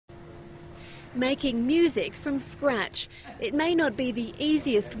making music from scratch. It may not be the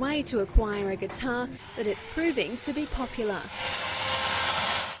easiest way to acquire a guitar, but it's proving to be popular.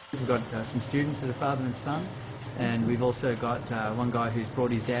 We've got some students that are father and son, and we've also got one guy who's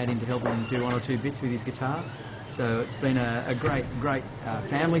brought his dad in to help him do one or two bits with his guitar. So it's been a great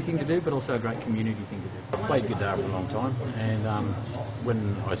family thing to do, but also a great community thing to do. I played guitar for a long time, and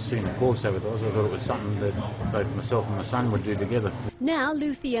when I seen the course advertised, I thought it was something that both myself and my son would do together. Now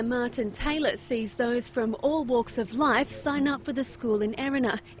luthier Martin Taylor sees those from all walks of life sign up for the school in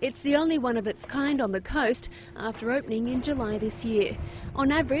Erina. It's the only one of its kind on the coast after opening in July this year.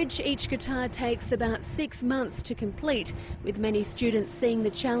 On average, each guitar takes about 6 months to complete, with many students seeing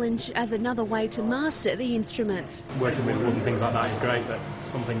the challenge as another way to master the instrument. Working with wood and things like that is great, but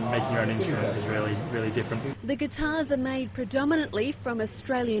making your own instrument is really different. The guitars are made predominantly from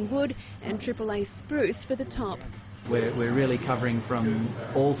Australian wood and AAA spruce for the top. We're really covering from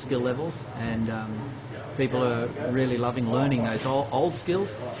all skill levels, and people are really loving learning those old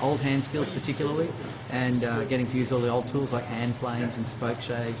skills, old hand skills particularly, and getting to use all the old tools like hand planes and spoke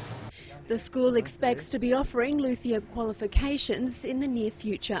shaves. The school expects to be offering luthier qualifications in the near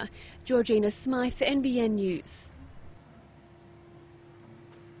future. Georgina Smythe, NBN News.